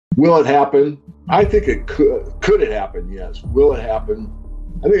Will it happen? I think it could. Could it happen? Yes. Will it happen?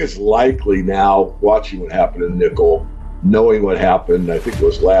 I think it's likely now, watching what happened in nickel, knowing what happened, I think it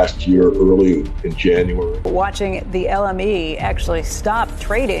was last year, early in January. Watching the LME actually stop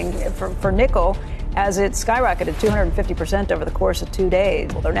trading for nickel as it skyrocketed 250% over the course of 2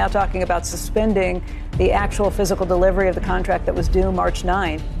 days. Well, they're now talking about suspending the actual physical delivery of the contract that was due March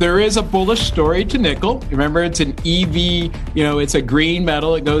 9. There is a bullish story to nickel. Remember, it's an EV, it's a green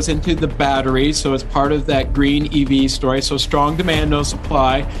metal. It goes into the battery, so it's part of that green EV story. So strong demand, no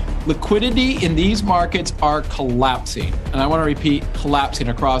supply. Liquidity in these markets are collapsing. And I want to repeat, collapsing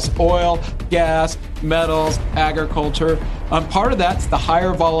across oil, gas, metals, agriculture. Part of that's the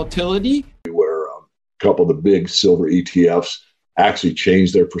higher volatility. Where a couple of the big silver ETFs actually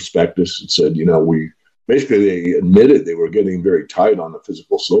changed their prospectus and said, they admitted they were getting very tight on the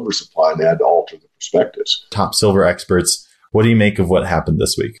physical silver supply and they had to alter the prospectus. Top silver experts, what do you make of what happened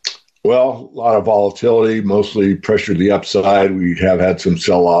this week? Well, a lot of volatility, mostly pressure to the upside. We have had some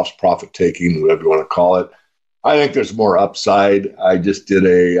sell-offs, profit taking, whatever you want to call it. I think there's more upside. I just did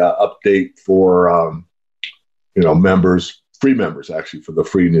a update for members, free members actually, for the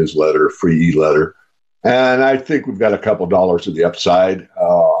free newsletter, free e-letter. And I think we've got a couple dollars to the upside.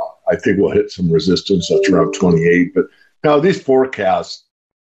 I think we'll hit some resistance. That's around 28. But now these forecasts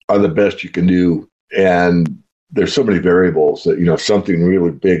are the best you can do. And there's so many variables that, something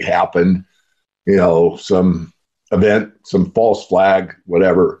really big happened, some event, some false flag,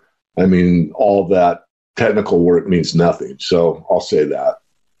 whatever. I mean, all that technical work means nothing. So I'll say that.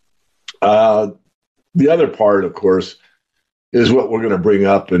 The other part, of course, is what we're going to bring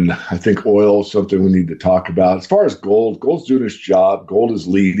up. And I think oil is something we need to talk about. As far as gold's doing its job. Gold is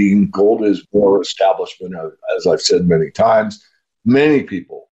leading. Gold is more establishment, as I've said many times. Many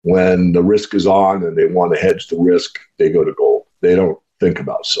people, when the risk is on and they want to hedge the risk, they go to gold. They don't think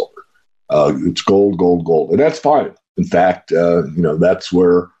about silver. It's gold, gold, gold. And that's fine. In fact, that's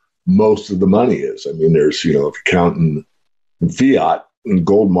where most of the money is. I mean, there's, if you count in fiat, and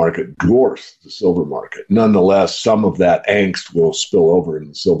gold market dwarfs the silver market. Nonetheless, some of that angst will spill over in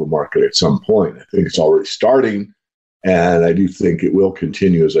the silver market at some point. I think it's already starting, and I do think it will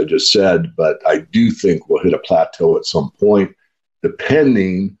continue, as I just said, but I do think we'll hit a plateau at some point,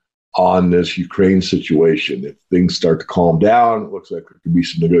 depending on this Ukraine situation. If things start to calm down, it looks like there could be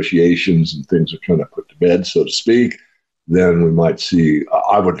some negotiations and things are kind of put to bed, so to speak, then we might see,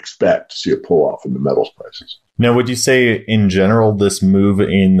 I would expect to see a pull-off in the metals prices. Now, would you say in general this move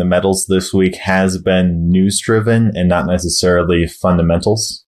in the metals this week has been news-driven and not necessarily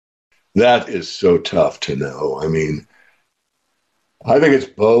fundamentals? That is so tough to know. I mean, I think it's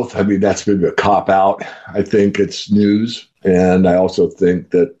both. I mean, that's maybe a cop-out. I think it's news. And I also think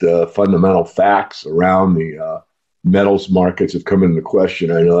that fundamental facts around the metals markets have come into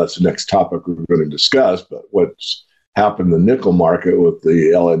question. I know that's the next topic we're going to discuss, but what's happened in the nickel market with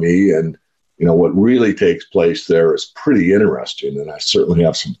the LME and what really takes place there is pretty interesting, and I certainly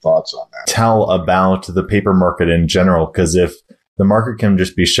have some thoughts on that. Tell about the paper market in general, because if the market can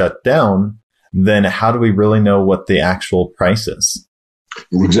just be shut down, then how do we really know what the actual price is?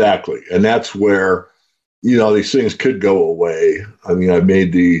 Exactly, and that's where, these things could go away. I mean, I've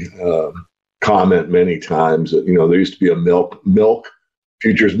made the comment many times that, there used to be a milk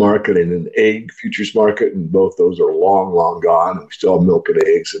futures market and an egg futures market, and both those are long, long gone. And we still have milk and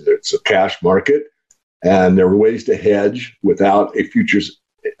eggs, and it's a cash market. And there are ways to hedge without a futures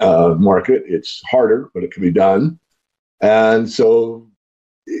market. It's harder, but it can be done. And so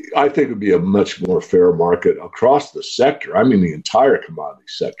I think it would be a much more fair market across the sector. I mean, the entire commodity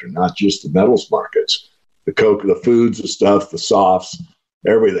sector, not just the metals markets, the coke, the foods, the stuff, the softs,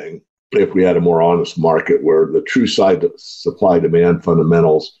 everything. If we had a more honest market where the true side of supply-demand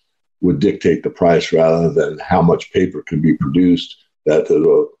fundamentals would dictate the price rather than how much paper can be produced, that's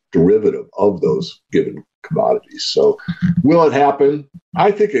a derivative of those given commodities. So will it happen?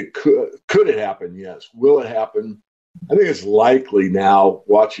 I think it could. Could it happen? Yes. Will it happen? I think it's likely now,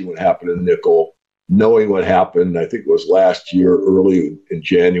 watching what happened in nickel, knowing what happened, I think it was last year, early in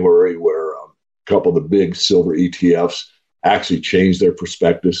January, where a couple of the big silver ETFs actually changed their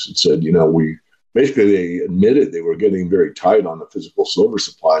prospectus and said, they admitted they were getting very tight on the physical silver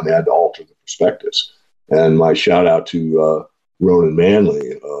supply and they had to alter the prospectus. And my shout out to Ronan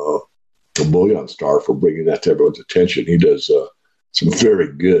Manley, a bullion star, for bringing that to everyone's attention. He does some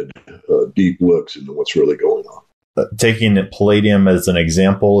very good deep looks into what's really going on. Taking palladium as an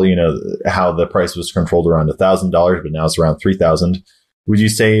example, how the price was controlled around $1,000, but now it's around $3,000. Would you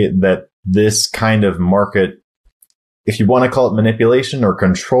say that this kind of market, if you want to call it manipulation or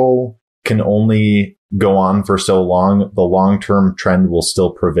control, can only go on for so long, the long-term trend will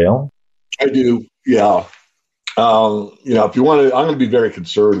still prevail? I do, yeah. If you want to, I'm going to be very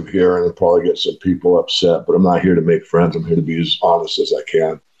conservative here and I'll probably get some people upset, but I'm not here to make friends. I'm here to be as honest as I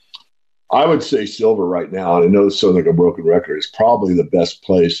can. I would say silver right now, and I know this sounds like a broken record, is probably the best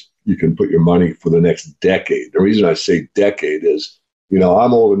place you can put your money for the next decade. The reason I say decade is,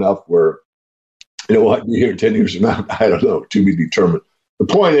 I'm old enough where, I'd be here 10 years from now, I don't know, to be determined. The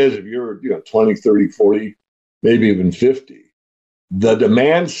point is, if you're, 20, 30, 40, maybe even 50, the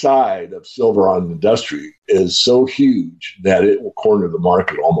demand side of silver on industry is so huge that it will corner the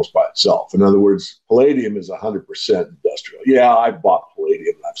market almost by itself. In other words, palladium is 100% industrial. Yeah, I bought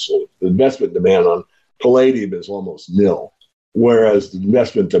palladium and I've sold it. The investment demand on palladium is almost nil, whereas the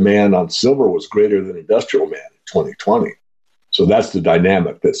investment demand on silver was greater than industrial demand in 2020. So that's the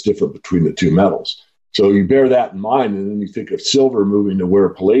dynamic that's different between the two metals. So you bear that in mind, and then you think of silver moving to where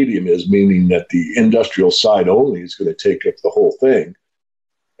palladium is, meaning that the industrial side only is going to take up the whole thing.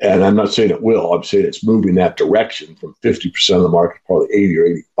 And I'm not saying it will. I'm saying it's moving that direction from 50% of the market, probably 80 or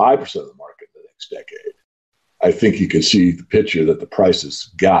 85% of the market in the next decade. I think you can see the picture that the price has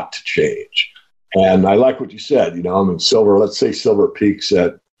got to change. And I like what you said. Silver, let's say silver peaks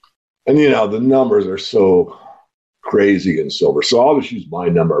at, and the numbers are so crazy in silver. So I'll just use my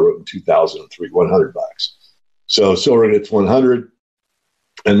number I wrote in 2003, $100. So silver gets 100,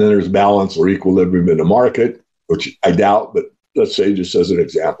 and then there's balance or equilibrium in the market, which I doubt, but let's say just as an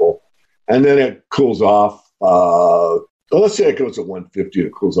example. And then it cools off. Let's say it goes to 150 and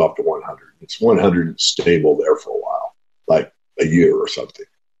it cools off to 100. It's 100 stable there for a while, like a year or something.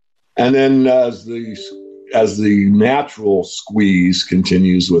 And then as the natural squeeze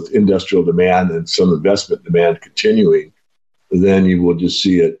continues with industrial demand and some investment demand continuing, then you will just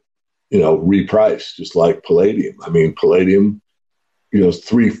see it, reprice, just like palladium. Palladium, is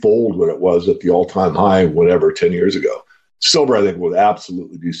threefold what it was at the all-time high, 10 years ago. Silver, I think, would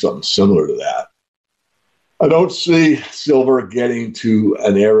absolutely do something similar to that. I don't see silver getting to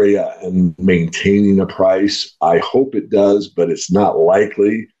an area and maintaining a price. I hope it does, but it's not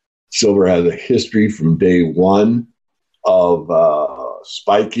likely. Silver has a history from day one of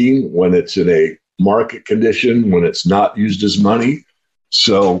spiking when it's in a market condition, when it's not used as money.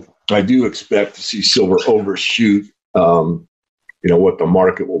 So I do expect to see silver overshoot, what the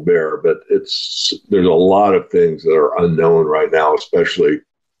market will bear. But there's a lot of things that are unknown right now, especially,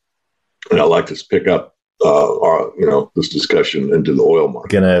 and I'd like to pick up this discussion into the oil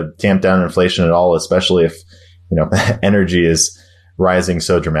market. Going to tamp down inflation at all, especially if, energy is rising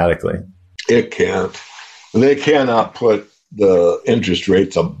so dramatically? It can't. They cannot put the interest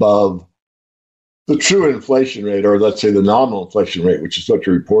rates above the true inflation rate, or let's say the nominal inflation rate, which is what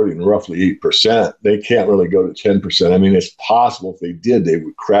you're reporting, roughly 8%. They can't really go to 10%. It's possible if they did, they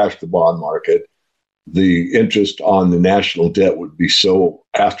would crash the bond market. The interest on the national debt would be so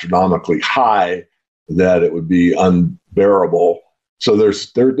astronomically high that it would be unbearable. So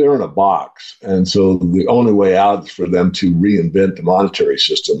they're in a box. And so the only way out is for them to reinvent the monetary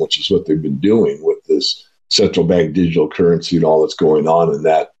system, which is what they've been doing with this central bank digital currency and all that's going on in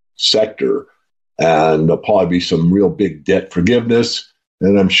that sector. And there'll probably be some real big debt forgiveness.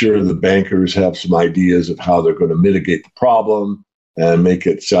 And I'm sure the bankers have some ideas of how they're going to mitigate the problem and make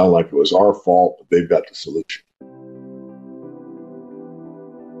it sound like it was our fault, but they've got the solution.